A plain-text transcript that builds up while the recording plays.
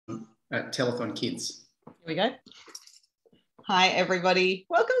at Telethon Kids. Here we go. Hi, everybody.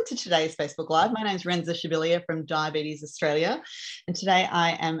 Welcome to today's Facebook Live. My name is Renza from Diabetes Australia, and today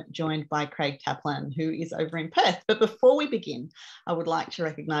I am joined by Craig Taplin, who is over in Perth. But before we begin, I would like to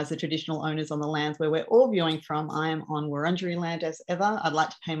recognise the traditional owners on the lands where we're all viewing from. I am on Wurundjeri land as ever. I'd like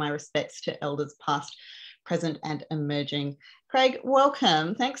to pay my respects to elders past, present and emerging. Craig,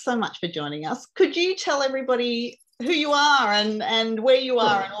 welcome. Thanks so much for joining us. Could you tell everybody who you are and where you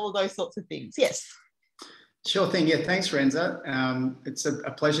are and all of those sorts of things? Yes. Sure thing. Yeah, thanks, Renza. It's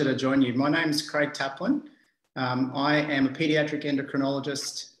a pleasure to join you. My name is Craig Taplin. I am a paediatric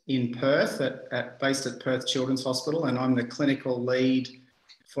endocrinologist in Perth, based at Perth Children's Hospital, and I'm the clinical lead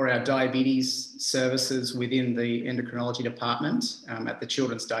for our diabetes services within the endocrinology department at the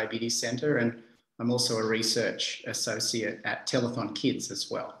Children's Diabetes Centre, and I'm also a research associate at Telethon Kids as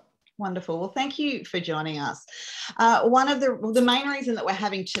well. Wonderful. Well, thank you for joining us. One of the main reason that we're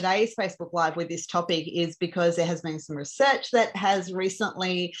having today's Facebook Live with this topic is because there has been some research that has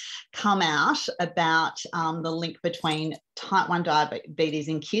recently come out about the link between type 1 diabetes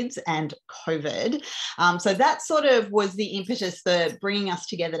in kids and COVID. So that sort of was the impetus for bringing us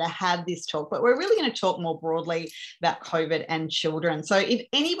together to have this talk, but we're really going to talk more broadly about COVID and children. So if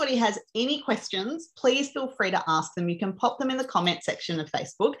anybody has any questions, please feel free to ask them. You can pop them in the comment section of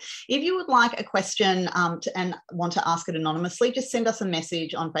Facebook. If you would like a question and want to ask it anonymously, just send us a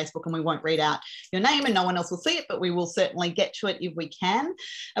message on Facebook and we won't read out your name and no one else will see it, but we will certainly get to it if we can.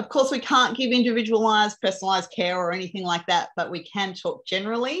 Of course, we can't give individualised, personalised care or anything like that, but we can talk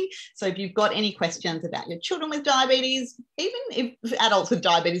generally. So if you've got any questions about your children with diabetes, even if adults with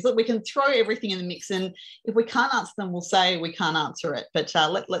diabetes, look, we can throw everything in the mix, and if we can't answer them, we'll say we can't answer it, but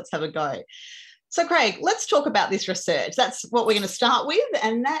let's have a go. So Craig, let's talk about this research. That's what we're going to start with,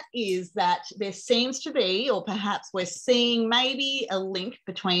 and that is that there seems to be, or perhaps we're seeing maybe a link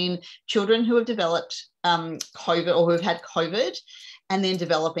between children who have developed COVID or who have had COVID and then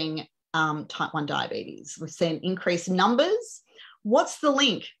developing type 1 diabetes. We've seen increased numbers. What's the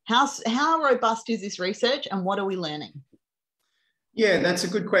link? How robust is this research and what are we learning? Yeah, that's a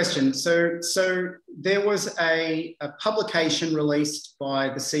good question. So there was a publication released by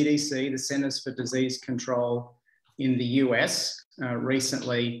the CDC, the Centers for Disease Control in the US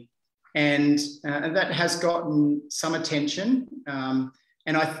recently, and that has gotten some attention.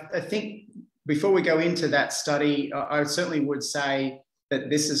 And I think before we go into that study, I certainly would say that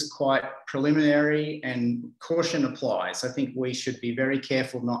this is quite preliminary and caution applies. I think we should be very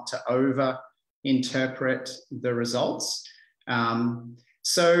careful not to over-interpret the results.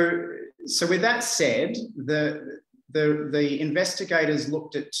 So with that said, the investigators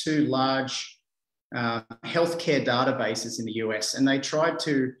looked at two large healthcare databases in the US, and they tried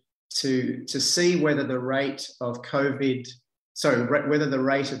to see whether the rate of whether the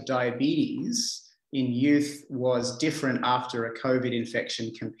rate of diabetes in youth was different after a COVID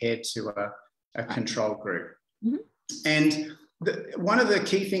infection compared to a control group. Mm-hmm. And one of the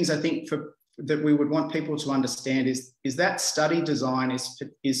key things I think that we would want people to understand is that study design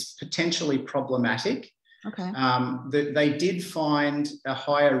is potentially problematic. Okay. They did find a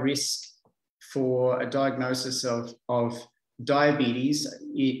higher risk for a diagnosis of diabetes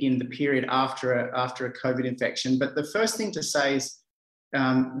in the period after a COVID infection. But the first thing to say is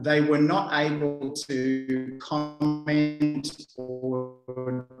they were not able to comment or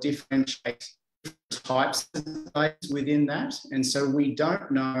differentiate types of diabetes within that. And so we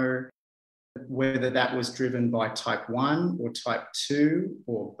don't know whether that was driven by type 1 or type 2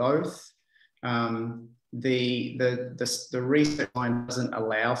 or both. The research line doesn't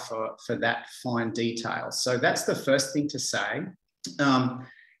allow for that fine detail. So that's the first thing to say.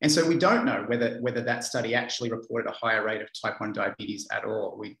 And so we don't know whether that study actually reported a higher rate of type 1 diabetes at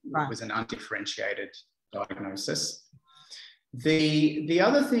all. It was an undifferentiated diagnosis. The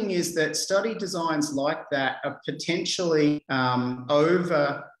other thing is that study designs like that are potentially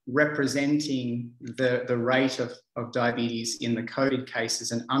over-representing the rate of diabetes in the COVID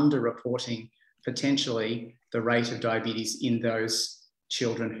cases and under-reporting potentially the rate of diabetes in those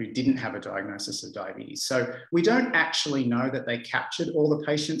children who didn't have a diagnosis of diabetes. So we don't actually know that they captured all the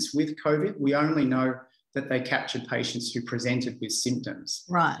patients with COVID. We only know that they captured patients who presented with symptoms.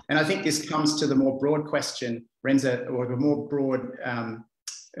 Right. And I think this comes to the more broad question, Renza, or the more broad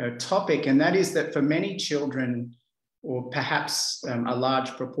topic, and that is that for many children, or perhaps a large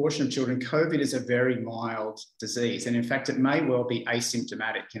proportion of children, COVID is a very mild disease. And in fact, it may well be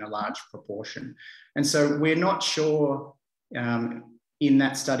asymptomatic in a large proportion. And so we're not sure in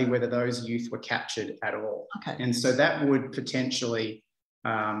that study whether those youth were captured at all. Okay. And so that would potentially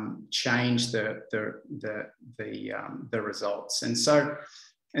change the results. And so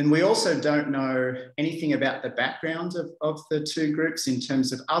And we also don't know anything about the background of the two groups in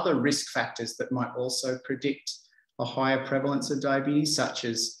terms of other risk factors that might also predict a higher prevalence of diabetes, such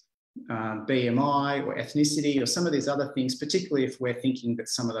as BMI or ethnicity or some of these other things, particularly if we're thinking that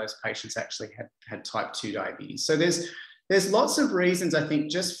some of those patients actually had type 2 diabetes. So there's lots of reasons, I think,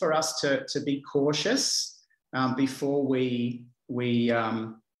 just for us to be cautious before we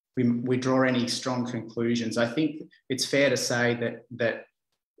draw any strong conclusions. I think it's fair to say that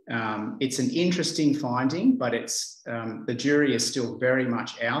it's an interesting finding, but it's the jury is still very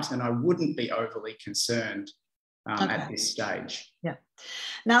much out, and I wouldn't be overly concerned at this stage. Yeah.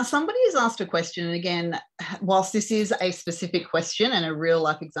 Now, somebody has asked a question, and again, whilst this is a specific question and a real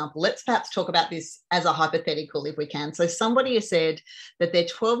life example, let's perhaps talk about this as a hypothetical if we can. So somebody has said that their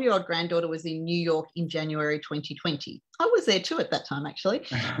 12-year-old granddaughter was in New York in January 2020. I was there too at that time, actually.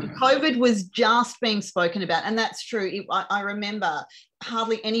 COVID was just being spoken about, and that's true. I remember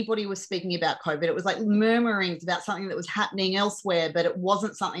hardly anybody was speaking about COVID. It was like murmurings about something that was happening elsewhere, but it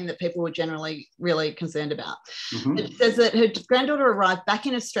wasn't something that people were generally really concerned about. Mm-hmm. It says that her granddaughter arrived back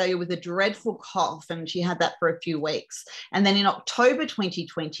in Australia with a dreadful cough, and she had that for a few weeks. And then in October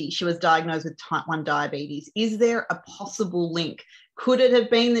 2020, she was diagnosed with type 1 diabetes. Is there a possible link? Could it have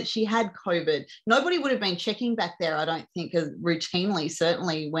been that she had COVID? Nobody would have been checking back there, I don't think, routinely,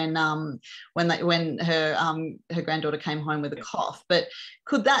 certainly when her granddaughter came home with a cough. But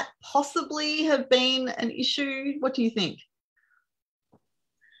could that possibly have been an issue? What do you think?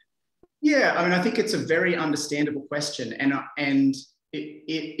 Yeah, I mean, I think it's a very understandable question, and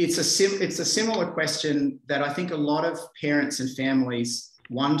it's a similar question that I think a lot of parents and families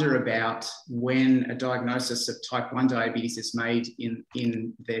wonder about when a diagnosis of type 1 diabetes is made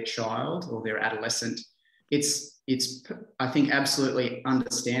in their child or their adolescent. It's I think absolutely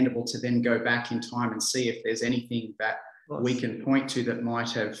understandable to then go back in time and see if there's anything that we can point to that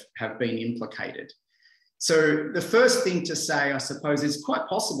might have been implicated. So the first thing to say, I suppose, is quite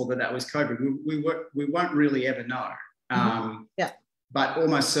possible that was COVID. We won't really ever know. But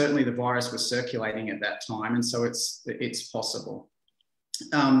almost certainly the virus was circulating at that time, and so it's possible.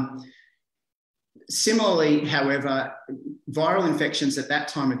 Similarly, however, viral infections at that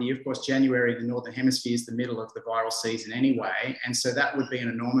time of the year, of course, January in the Northern Hemisphere is the middle of the viral season anyway, and so that would be an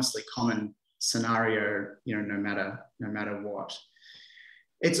enormously common scenario, no matter what.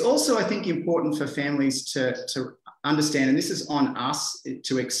 It's also, I think, important for families to understand, and this is on us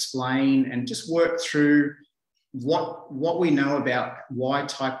to explain and just work through what we know about why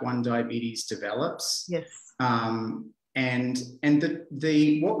type 1 diabetes develops. Yes. And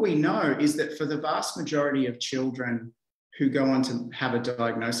what we know is that for the vast majority of children who go on to have a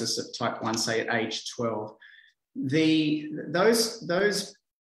diagnosis of type 1, say at age 12, those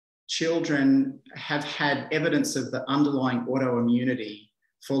children have had evidence of the underlying autoimmunity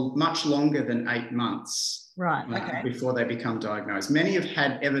for much longer than 8 months, before they become diagnosed. Many have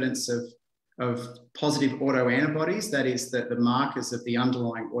had evidence of positive autoantibodies, that is, the markers of the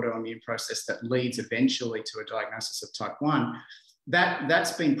underlying autoimmune process that leads eventually to a diagnosis of type 1.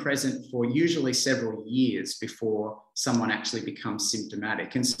 That's been present for usually several years before someone actually becomes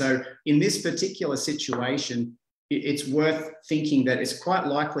symptomatic. And so in this particular situation, it's worth thinking that it's quite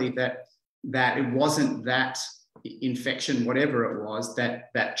likely that it wasn't that infection, whatever it was,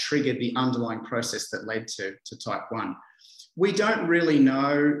 that triggered the underlying process that led to type 1. We don't really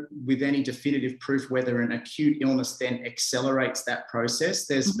know with any definitive proof whether an acute illness then accelerates that process.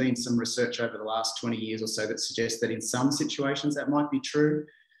 There's been some research over the last 20 years or so that suggests that in some situations that might be true.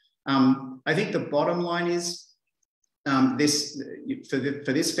 I think the bottom line is for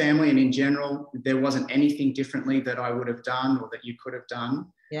this family and in general, there wasn't anything differently that I would have done or that you could have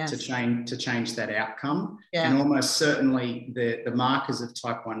done to change that outcome. And almost certainly the markers of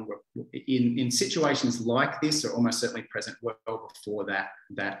type 1 were in situations like this are almost certainly present well before that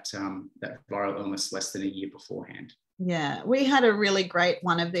viral illness less than a year beforehand. Yeah, we had a really great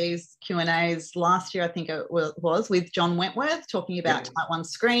one of these Q&As last year, I think it was, with John Wentworth talking about type 1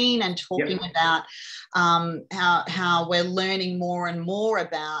 screen and talking about how we're learning more and more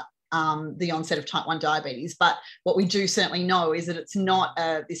about the onset of type 1 diabetes. But what we do certainly know is that it's not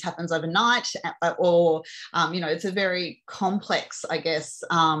this happens overnight or, it's a very complex, I guess,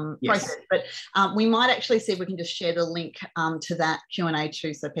 process. But we might actually see if we can just share the link to that Q&A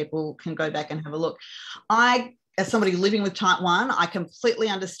too, so people can go back and have a look. As somebody living with type 1, I completely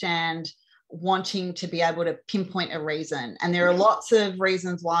understand wanting to be able to pinpoint a reason. And there are lots of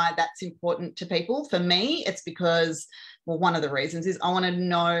reasons why that's important to people. For me, it's because, well, one of the reasons is I want to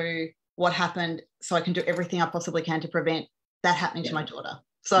know what happened so I can do everything I possibly can to prevent that happening to my daughter.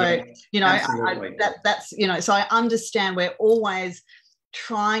 So, that's, so I understand we're always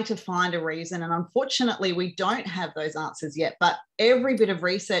trying to find a reason. And unfortunately, we don't have those answers yet. But every bit of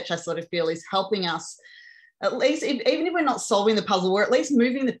research, I sort of feel, is helping us, at least, even if we're not solving the puzzle, we're at least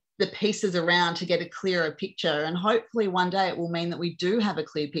moving the pieces around to get a clearer picture. And hopefully one day it will mean that we do have a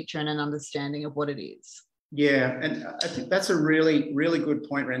clear picture and an understanding of what it is. Yeah, and I think that's a really, really good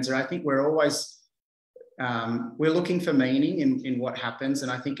point, Renza. I think we're always, we're looking for meaning in what happens.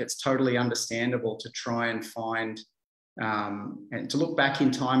 And I think it's totally understandable to try and find, and to look back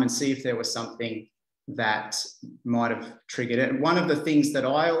in time and see if there was something that might have triggered it. And one of the things that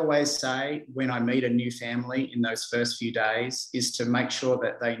I always say when I meet a new family in those first few days is to make sure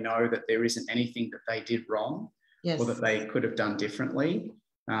that they know that there isn't anything that they did wrong, yes, or that they could have done differently,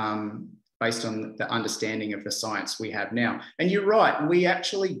 based on the understanding of the science we have now. And you're right, we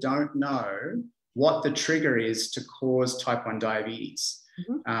actually don't know what the trigger is to cause type 1 diabetes.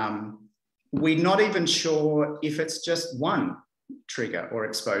 Mm-hmm. We're not even sure if it's just one trigger or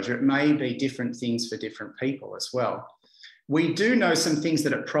exposure. It may be different things for different people as well. We do know some things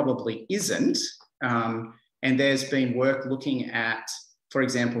that it probably isn't. And there's been work looking at, for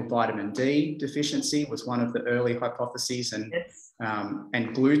example, vitamin D deficiency was one of the early hypotheses, and, yes,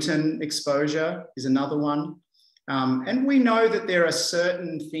 and gluten exposure is another one. And we know that there are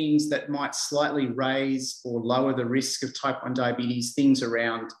certain things that might slightly raise or lower the risk of type 1 diabetes, things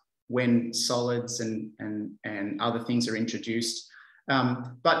around when solids and other things are introduced.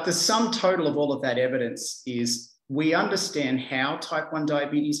 But the sum total of all of that evidence is we understand how type 1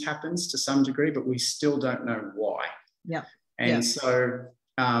 diabetes happens to some degree, but we still don't know why. Yeah. And so,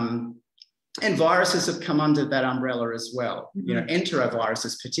 and viruses have come under that umbrella as well, mm-hmm, you know,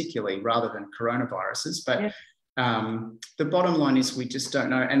 enteroviruses particularly, rather than coronaviruses. But yeah, the bottom line is we just don't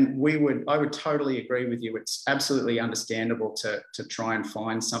know. And I would totally agree with you. It's absolutely understandable to try and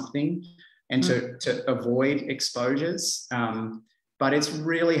find something and to avoid exposures. But it's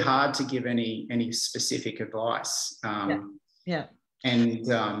really hard to give any specific advice. And I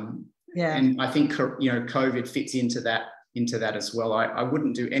think, you know, COVID fits into that as well. I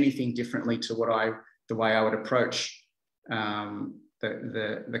wouldn't do anything differently to the way I would approach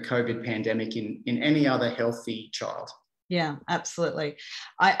the COVID pandemic in any other healthy child. Yeah, absolutely.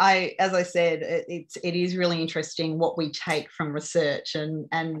 I as I said, it is really interesting what we take from research.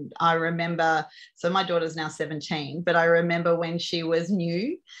 And I remember, so my daughter's now 17, but I remember when she was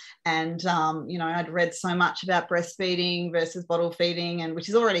new, and you know, I'd read so much about breastfeeding versus bottle feeding, and which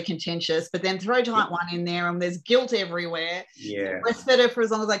is already contentious, but then throw type 1 in there and there's guilt everywhere. Yeah. Breastfed her for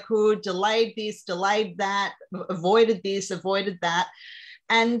as long as I could, delayed this, delayed that, avoided this, avoided that.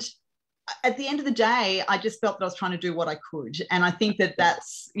 And at the end of the day, I just felt that I was trying to do what I could. And I think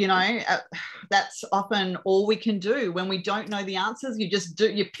that's, you know, that's often all we can do when we don't know the answers. You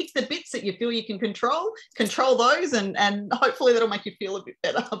pick the bits that you feel you can control those, and hopefully that'll make you feel a bit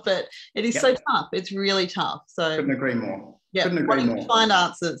better. But it is, yep, so tough. It's really tough. So couldn't agree more. Yeah, wanting to find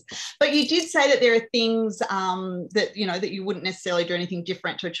answers. But you did say that there are things that, you know, that you wouldn't necessarily do anything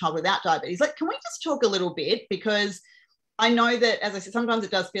different to a child without diabetes. Like, can we just talk a little bit? Because I know that, as I said, sometimes it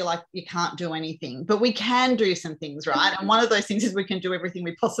does feel like you can't do anything, but we can do some things, right? And one of those things is we can do everything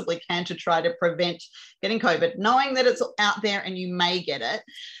we possibly can to try to prevent getting COVID, knowing that it's out there and you may get it.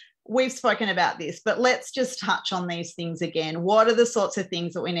 We've spoken about this, but let's just touch on these things again. What are the sorts of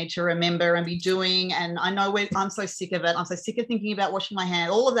things that we need to remember and be doing? And I know I'm so sick of it. I'm so sick of thinking about washing my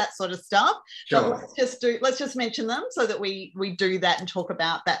hands, all of that sort of stuff. Sure. But let's just mention them so that we do that and talk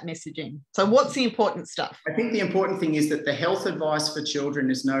about that messaging. So what's the important stuff? I think the important thing is that the health advice for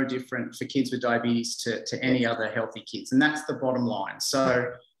children is no different for kids with diabetes to any other healthy kids. And that's the bottom line.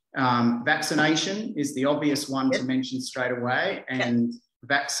 So vaccination is the obvious one, yep, to mention straight away. And yep,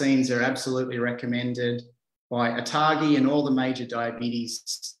 vaccines are absolutely recommended by ATAGI and all the major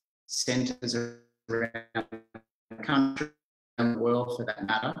diabetes centres around the country and the world, for that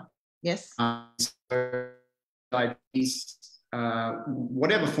matter. Yes. So diabetes,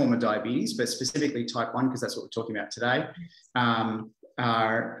 whatever form of diabetes, but specifically type 1, because that's what we're talking about today,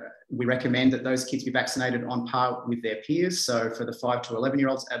 we recommend that those kids be vaccinated on par with their peers. So for the 5 to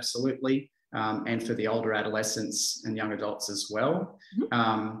 11-year-olds, absolutely. And for the older adolescents and young adults as well.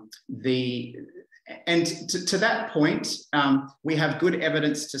 Mm-hmm. To that point, we have good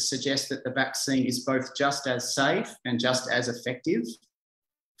evidence to suggest that the vaccine is both just as safe and just as effective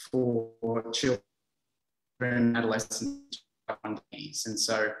for children and adolescents with diabetes. And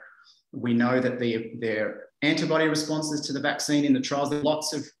so we know that their antibody responses to the vaccine in the trials, there are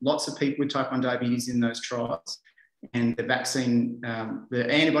lots of people with type 1 diabetes in those trials. And the vaccine, the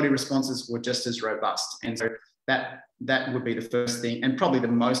antibody responses were just as robust. And so that would be the first thing, and probably the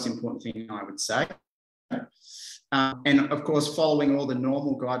most important thing, I would say. And of course, following all the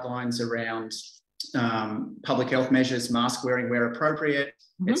normal guidelines around public health measures, mask wearing where appropriate,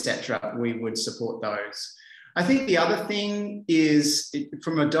 etc., we would support those. I think the other thing is,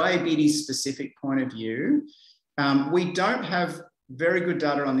 from a diabetes specific point of view, we don't have very good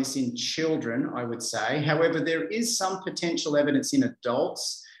data on this in children, I would say. However, there is some potential evidence in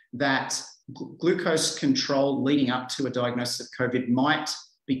adults that glucose control leading up to a diagnosis of COVID might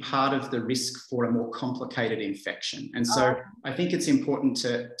be part of the risk for a more complicated infection. And so I think it's important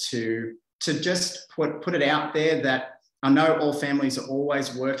to just put it out there that I know all families are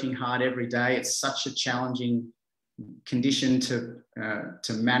always working hard every day. It's such a challenging condition to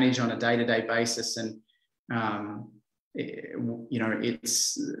manage on a day-to-day basis. And, you know,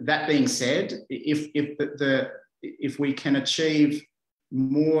 it's that being said, if we can achieve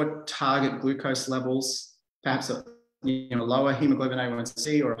more target glucose levels, perhaps a lower hemoglobin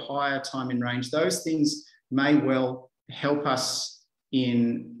A1C or a higher time in range, those things may well help us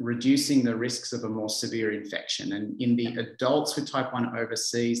in reducing the risks of a more severe infection. And in the adults with type 1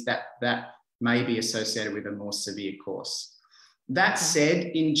 overseas, that may be associated with a more severe course. That said,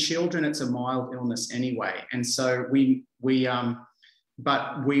 in children, it's a mild illness anyway. And so the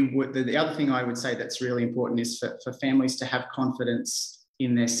other thing I would say that's really important is for families to have confidence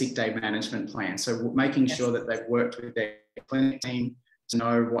in their sick day management plan. So making sure that they've worked with their clinic team to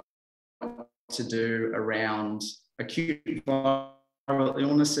know what to do around acute viral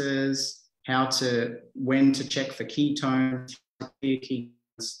illnesses, when to check for ketones,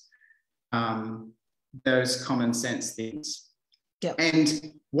 those common sense things. Yep.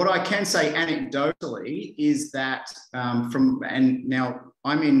 And what I can say anecdotally is that and now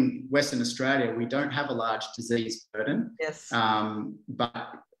I'm in Western Australia, we don't have a large disease burden,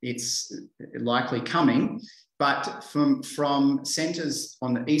 but it's likely coming. But from centres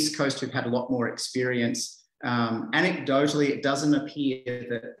on the East Coast who've had a lot more experience, anecdotally, it doesn't appear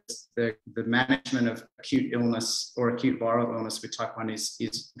that the management of acute illness or acute viral illness with type 1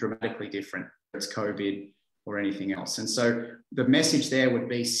 is dramatically different. It's COVID or anything else. And so the message there would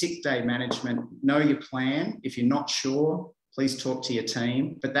be sick day management, know your plan. If you're not sure, please talk to your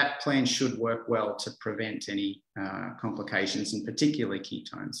team, but that plan should work well to prevent any complications, and particularly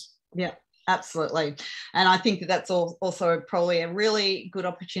ketones. Yeah. Absolutely. And I think that's also probably a really good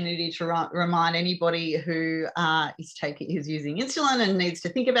opportunity to remind anybody who is using insulin and needs to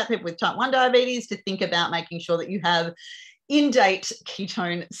think about people with type 1 diabetes to think about making sure that you have in-date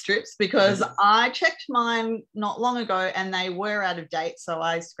ketone strips, because I checked mine not long ago and they were out of date. So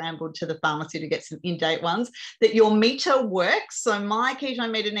I scrambled to the pharmacy to get some in-date ones. That your meter works. So my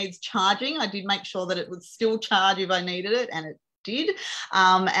ketone meter needs charging. I did make sure that it would still charge if I needed it, and it did.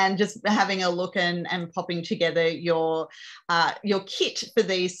 And just having a look and popping together your kit for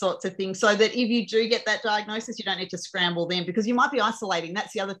these sorts of things, so that if you do get that diagnosis, you don't need to scramble then, because you might be isolating.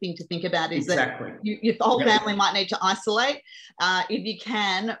 That's the other thing to think about, is that your whole family might need to isolate. If you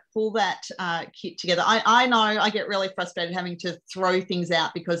can, pull that kit together. I know I get really frustrated having to throw things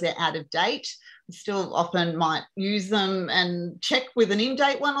out because they're out of date. Still often might use them and check with an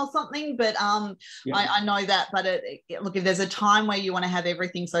in-date one or something, but I know that. But look, if there's a time where you want to have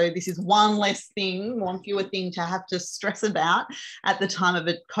everything, so this is one fewer thing to have to stress about at the time of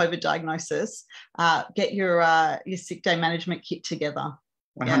a COVID diagnosis, get your sick day management kit together.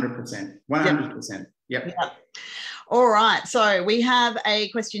 100%. 100%. Yep. All right, so we have a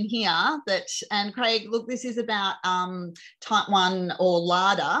question here and Craig, look, this is about type 1 or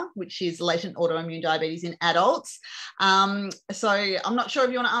LADA, which is latent autoimmune diabetes in adults. So I'm not sure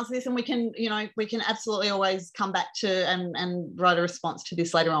if you want to answer this, and we can absolutely always come back to and write a response to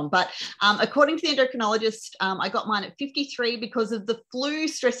this later on. But according to the endocrinologist, I got mine at 53 because of the flu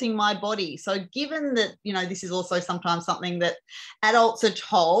stressing my body. So given that, this is also sometimes something that adults are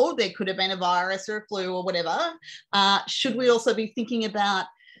told, there could have been a virus or a flu or whatever, should we also be thinking about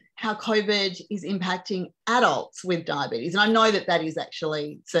how COVID is impacting adults with diabetes? And I know that is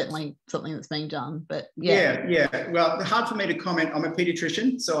actually certainly something that's being done, but yeah. Well, hard for me to comment. I'm a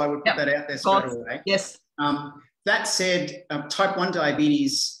paediatrician, so I would put that out there straight away. Yes. That said, type 1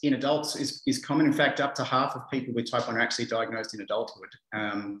 diabetes in adults is common. In fact, up to half of people with type 1 are actually diagnosed in adulthood.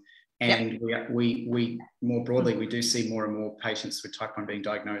 And we more broadly, we do see more and more patients with type 1 being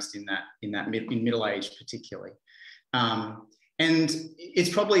diagnosed in middle age particularly. And it's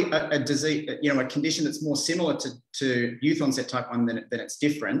probably a disease, a condition that's more similar to youth onset type 1 than it's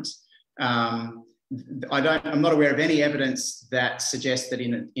different. I'm not aware of any evidence that suggests that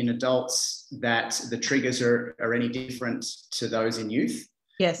in adults that the triggers are any different to those in youth.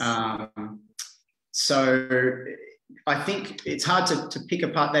 Yes. So I think it's hard to pick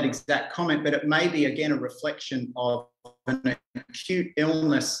apart that exact comment, but it may be, again, a reflection of an acute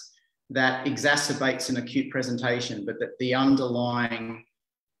illness that exacerbates an acute presentation, but that the underlying,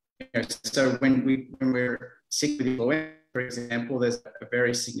 so when we're sick with influenza, for example, there's a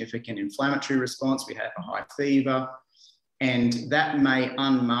very significant inflammatory response. We have a high fever, and that may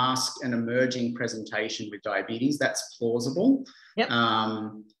unmask an emerging presentation with diabetes. That's plausible. Yep. But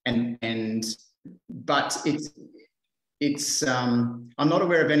I'm not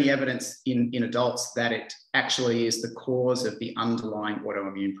aware of any evidence in adults that it actually is the cause of the underlying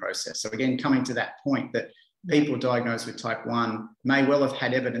autoimmune process. So again, coming to that point that people diagnosed with type 1 may well have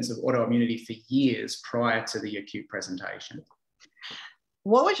had evidence of autoimmunity for years prior to the acute presentation.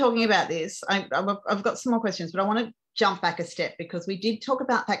 While we're talking about this, I've got some more questions, but I want to jump back a step because we did talk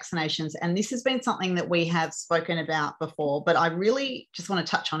about vaccinations, and this has been something that we have spoken about before, but I really just want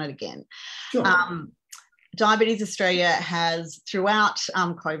to touch on it again. Sure. Diabetes Australia has, throughout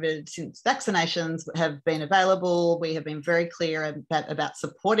COVID, since vaccinations have been available, we have been very clear about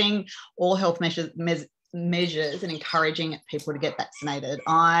supporting all health measures and encouraging people to get vaccinated.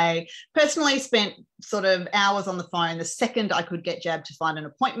 I personally spent sort of hours on the phone the second I could get jabbed to find an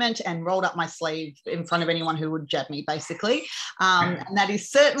appointment, and rolled up my sleeve in front of anyone who would jab me, basically. And that is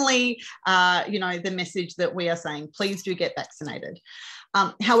certainly, the message that we are saying, please do get vaccinated.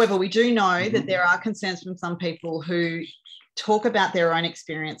 However, we do know that there are concerns from some people who talk about their own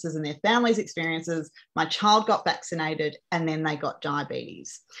experiences and their family's experiences. My child got vaccinated and then they got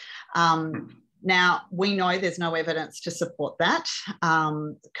diabetes. Now, we know there's no evidence to support that.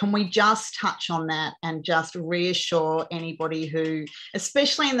 Can we just touch on that and just reassure anybody who,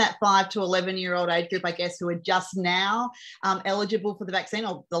 especially in that 5 to 11-year-old age group, I guess, who are just now eligible for the vaccine,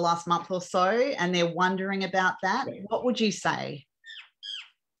 or the last month or so, and they're wondering about that? What would you say?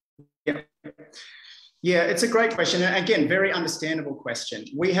 Yeah, it's a great question. And again, very understandable question.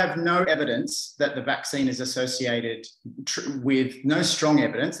 We have no evidence that the vaccine is associated no strong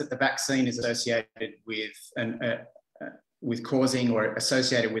evidence that the vaccine is associated with causing or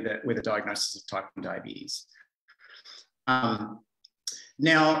associated with a diagnosis of type 1 diabetes.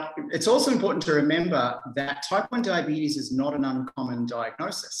 Now, it's also important to remember that type 1 diabetes is not an uncommon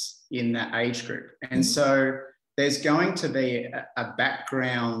diagnosis in that age group. And so there's going to be a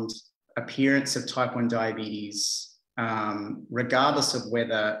background appearance of type 1 diabetes, regardless of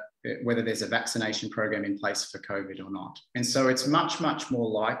whether there's a vaccination program in place for COVID or not. And so it's much, much more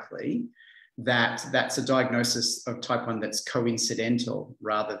likely that that's a diagnosis of type 1 that's coincidental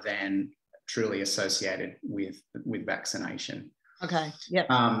rather than truly associated with vaccination. Okay, yep.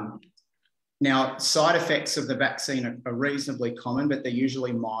 Now, side effects of the vaccine are reasonably common, but they're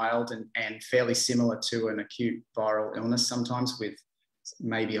usually mild and fairly similar to an acute viral illness, sometimes with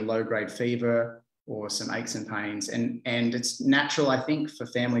maybe a low-grade fever or some aches and pains. And it's natural, I think, for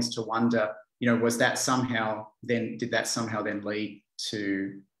families to wonder, did that somehow then lead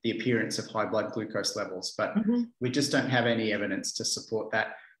to the appearance of high blood glucose levels? But we just don't have any evidence to support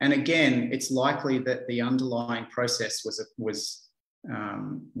that. And again, it's likely that the underlying process was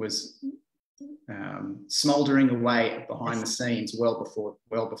smouldering away behind the scenes well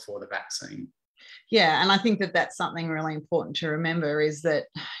before the vaccine. Yeah, and I think that that's something really important to remember, is that,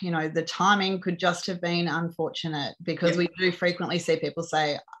 the timing could just have been unfortunate, because we do frequently see people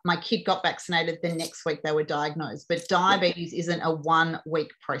say, my kid got vaccinated, the next week they were diagnosed. But diabetes isn't a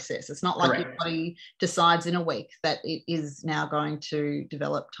 1-week process. It's not like your body decides in a week that it is now going to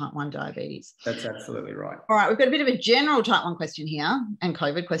develop type 1 diabetes. That's absolutely right. All right, we've got a bit of a general type 1 question here, and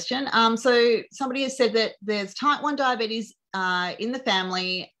COVID question. So somebody has said that there's type 1 diabetes in the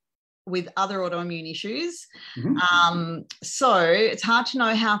family with other autoimmune issues. So it's hard to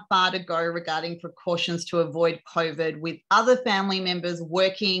know how far to go regarding precautions to avoid COVID with other family members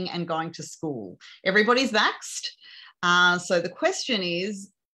working and going to school. Everybody's vaxxed. So the question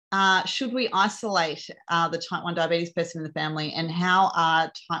is, should we isolate the type 1 diabetes person in the family, and how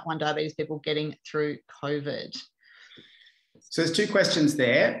are type 1 diabetes people getting through COVID? So there's 2 questions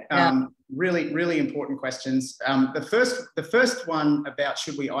there. Really, really important questions. The first one about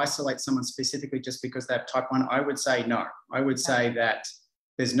should we isolate someone specifically just because they have type 1, I would say no. I would say that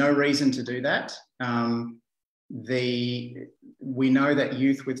there's no reason to do that. We know that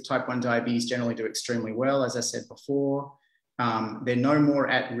youth with type 1 diabetes generally do extremely well, as I said before. They're no more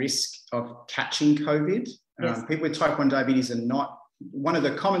at risk of catching COVID. People with type 1 diabetes are not. One of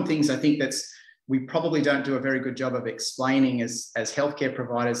the common things I think we probably don't do a very good job of explaining as healthcare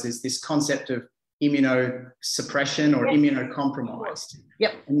providers is this concept of immunosuppression or immunocompromised.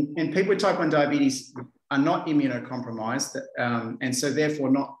 And people with type 1 diabetes are not immunocompromised, and so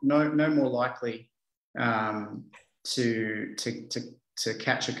therefore no more likely to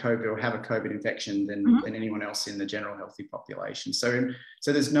catch a COVID or have a COVID infection than anyone else in the general healthy population. So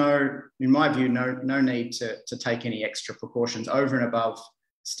there's in my view, no need to take any extra precautions over and above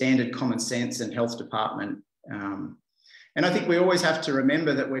standard common sense and health department. And I think we always have to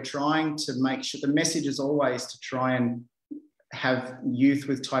remember that we're trying to make sure the message is always to try and have youth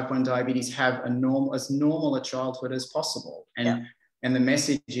with type 1 diabetes have as normal a childhood as possible. And the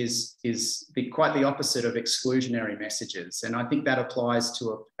message is quite the opposite of exclusionary messages. And I think that applies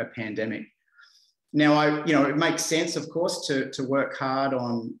to a pandemic. Now, it makes sense, of course, to work hard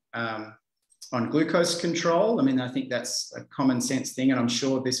on glucose control. I mean, I think that's a common sense thing. And I'm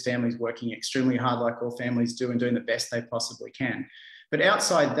sure this family's working extremely hard, like all families do, and doing the best they possibly can. But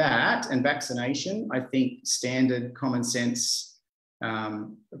outside that and vaccination, I think standard common sense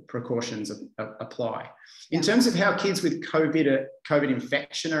precautions apply. In terms of how kids with COVID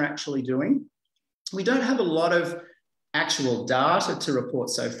infection are actually doing, we don't have a lot of actual data to report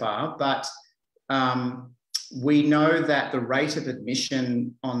so far, but we know that the rate of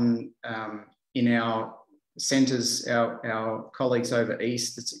admission in our centres, our colleagues over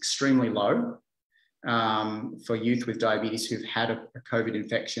East, it's extremely low. For youth with diabetes who've had a COVID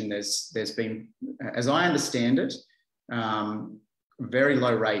infection, there's been, as I understand it, very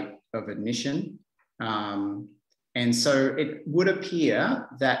low rate of admission. And so it would appear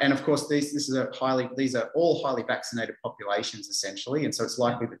that, and of course, these are all highly vaccinated populations essentially, and so it's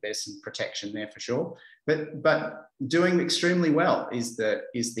likely that there's some protection there for sure. But doing extremely well is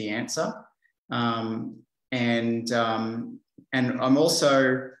the answer. And I'm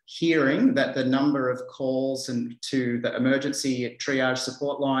also hearing that the number of calls to the emergency triage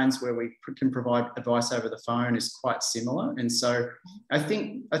support lines where we can provide advice over the phone is quite similar. And so I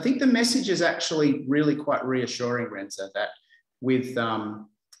think the message is actually really quite reassuring, Renza, that with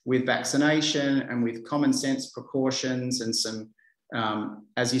vaccination and with common sense precautions and some,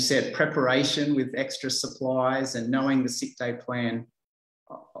 as you said, preparation with extra supplies and knowing the sick day plan,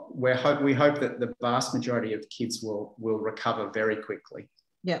 we hope that the vast majority of kids will recover very quickly.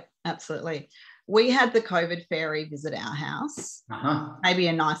 Yeah, absolutely. We had the COVID fairy visit our house. Maybe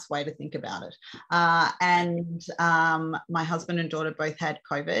a nice way to think about it. And my husband and daughter both had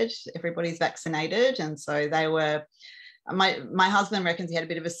COVID. Everybody's vaccinated, and so they were. My husband reckons he had a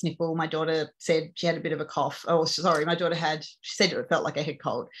bit of a sniffle. My daughter said she had a bit of a cough. Oh, sorry, my daughter she said it felt like a head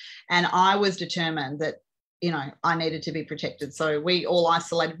cold, and I was determined that, I needed to be protected. So we all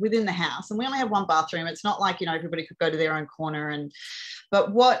isolated within the house, and we only have one bathroom. It's not like, everybody could go to their own corner.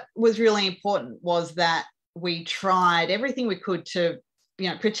 But what was really important was that we tried everything we could to,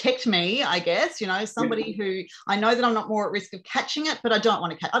 protect me, I guess, somebody who I know that I'm not more at risk of catching it, but I don't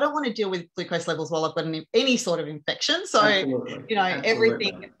want to deal with glucose levels while I've got any sort of infection. So, Absolutely.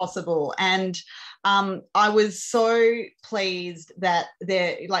 Everything possible. And I was so pleased that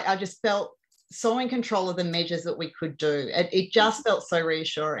I just felt so in control of the measures that we could do. It just felt so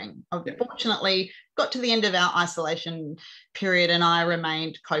reassuring. Unfortunately, got to the end of our isolation period and I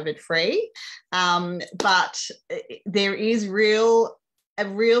remained COVID-free. But there is a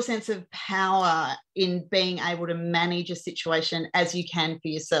real sense of power in being able to manage a situation as you can for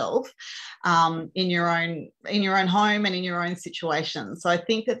yourself, in your own home and in your own situation. So I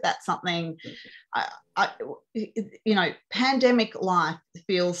think that that's something, pandemic life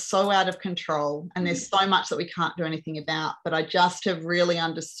feels so out of control and there's so much that we can't do anything about, but I just have really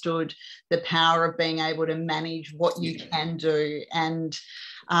understood the power of being able to manage what you can do. And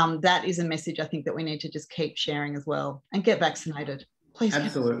that is a message I think that we need to just keep sharing as well, and get vaccinated. Please.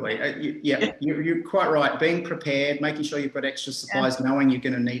 Absolutely. You're quite right. Being prepared, making sure you've got extra supplies, knowing you're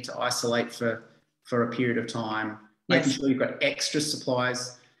going to need to isolate for a period of time, making sure you've got extra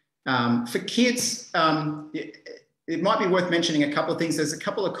supplies. For kids, it might be worth mentioning a couple of things. There's a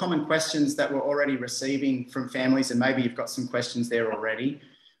couple of common questions that we're already receiving from families, and maybe you've got some questions there already.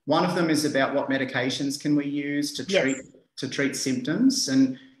 One of them is about what medications can we use to treat symptoms,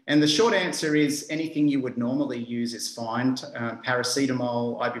 and the short answer is anything you would normally use is fine.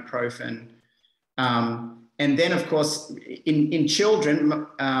 Paracetamol, ibuprofen. And then, of course, in children,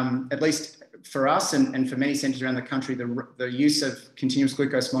 at least for us and for many centres around the country, the use of continuous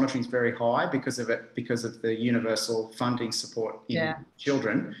glucose monitoring is very high because of the universal funding support in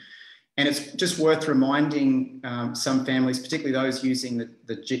children. And it's just worth reminding some families, particularly those using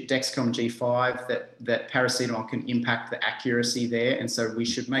the Dexcom G5, that paracetamol can impact the accuracy there. And so we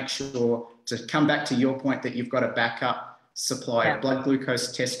should make sure, to come back to your point, that you've got a backup supply of blood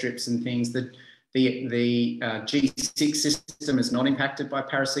glucose test strips and things. The G6 system is not impacted by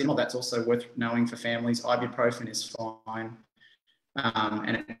paracetamol. That's also worth knowing for families. Ibuprofen is fine.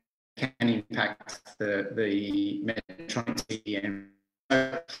 And can impact the Medtronic CDM.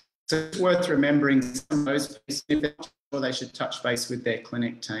 So it's worth remembering some of those pieces, or they should touch base with their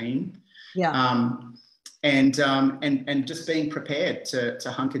clinic team. Yeah. And just being prepared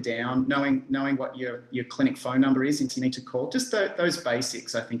to hunker down, knowing what your clinic phone number is if you need to call. Just those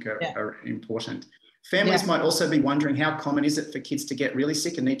basics, I think, are important. Families might also be wondering, how common is it for kids to get really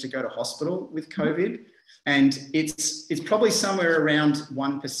sick and need to go to hospital with COVID? And it's probably somewhere around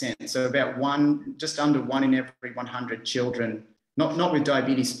 1%. So about just under 1 in every 100 children, not with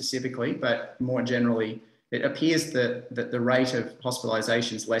diabetes specifically, but more generally, it appears that the rate of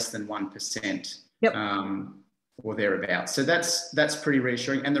hospitalisation is less than 1%. Yep. Or thereabouts. So that's pretty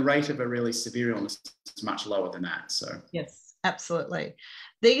reassuring. And the rate of a really severe illness is much lower than that. So yes, absolutely.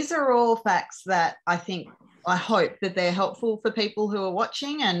 These are all facts that I hope that they're helpful for people who are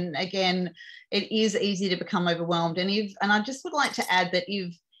watching. And again, it is easy to become overwhelmed. And I just would like to add that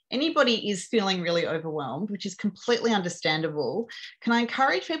if anybody is feeling really overwhelmed, which is completely understandable, can I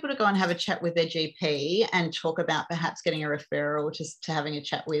encourage people to go and have a chat with their GP and talk about perhaps getting a referral just to having a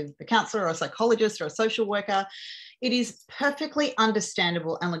chat with a counsellor or a psychologist or a social worker. It is perfectly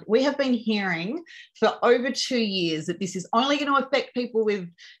understandable. And look, we have been hearing for over 2 years that this is only going to affect people with,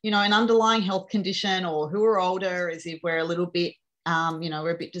 an underlying health condition or who are older, as if we're a little bit,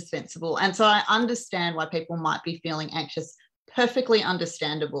 we're a bit dispensable. And so I understand why people might be feeling anxious. Perfectly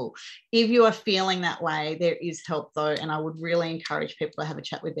understandable. If you are feeling that way, there is help though, and I would really encourage people to have a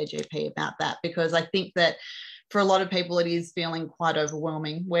chat with their GP about that, because I think that for a lot of people it is feeling quite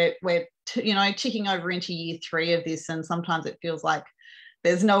overwhelming. We're ticking over into year 3 of this, and sometimes it feels like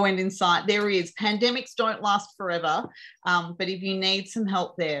there's no end in sight. There is. Pandemics don't last forever, but if you need some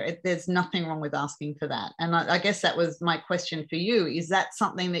help there's nothing wrong with asking for that. And I guess that was my question for you. Is that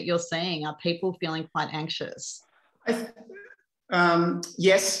something that you're seeing? Are people feeling quite anxious?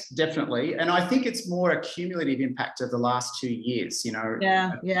 Yes, definitely. And I think it's more a cumulative impact of the last 2 years,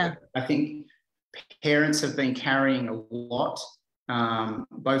 Yeah. I think parents have been carrying a lot,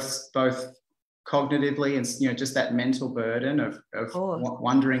 both cognitively and, just that mental burden of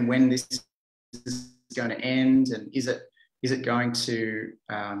wondering when this is going to end, and is it going to,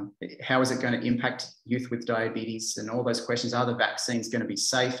 how is it going to impact youth with diabetes, and all those questions. Are the vaccines going to be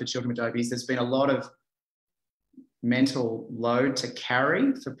safe for children with diabetes? There's been a lot of mental load to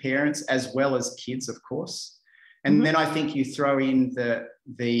carry for parents as well as kids, of course. And then I think you throw in the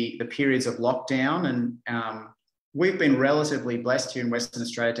periods of lockdown, and we've been relatively blessed here in Western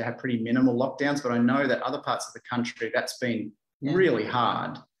Australia to have pretty minimal lockdowns, but I know that other parts of the country, that's been really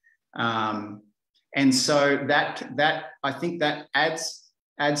hard. And so that I think that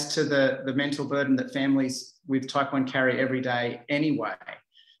adds to the mental burden that families with type 1 carry every day anyway.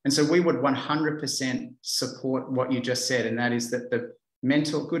 And so we would 100% support what you just said, and that is that the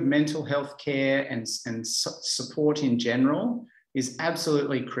good mental health care and support in general is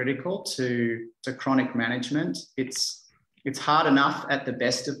absolutely critical to chronic management. It's hard enough at the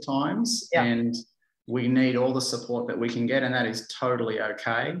best of times, and we need all the support that we can get, and that is totally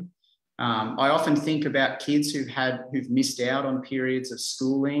okay. I often think about kids who've missed out on periods of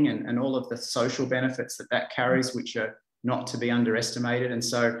schooling and all of the social benefits that carries, which are not to be underestimated. And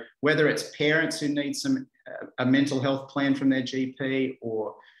so whether it's parents who need a mental health plan from their GP,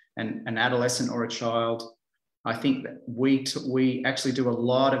 or an adolescent or a child, I think that we actually do a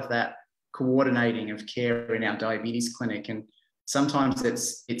lot of that coordinating of care in our diabetes clinic. And sometimes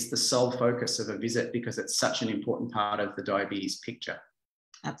it's the sole focus of a visit because it's such an important part of the diabetes picture.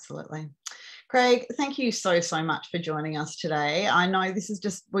 Absolutely. Craig, thank you so much for joining us today. I know this is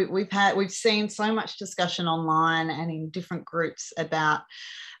just, we've seen so much discussion online and in different groups about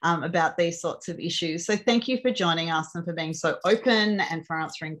these sorts of issues. So thank you for joining us and for being so open and for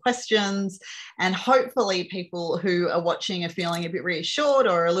answering questions. And hopefully people who are watching are feeling a bit reassured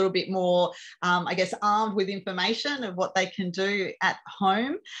or a little bit more, armed with information of what they can do at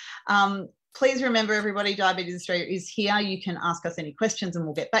home. Please remember, everybody, Diabetes Australia is here. You can ask us any questions and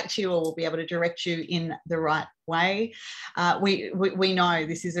we'll get back to you, or we'll be able to direct you in the right way. We know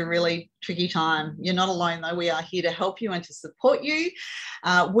this is a really tricky time. You're not alone, though. We are here to help you and to support you.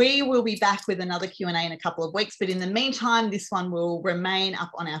 We will be back with another Q&A in a couple of weeks, but in the meantime, this one will remain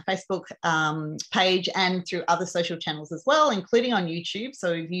up on our Facebook page and through other social channels as well, including on YouTube.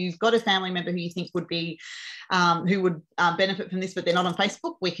 So if you've got a family member who you think would be who would benefit from this, but they're not on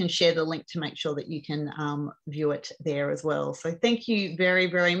Facebook, we can share the link to make sure that you can view it there as well. So thank you very,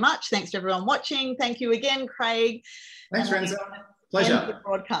 very much. Thanks to everyone watching. Thank you again, Craig. Thanks, Renza. Pleasure. End the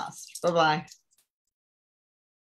broadcast. Bye-bye.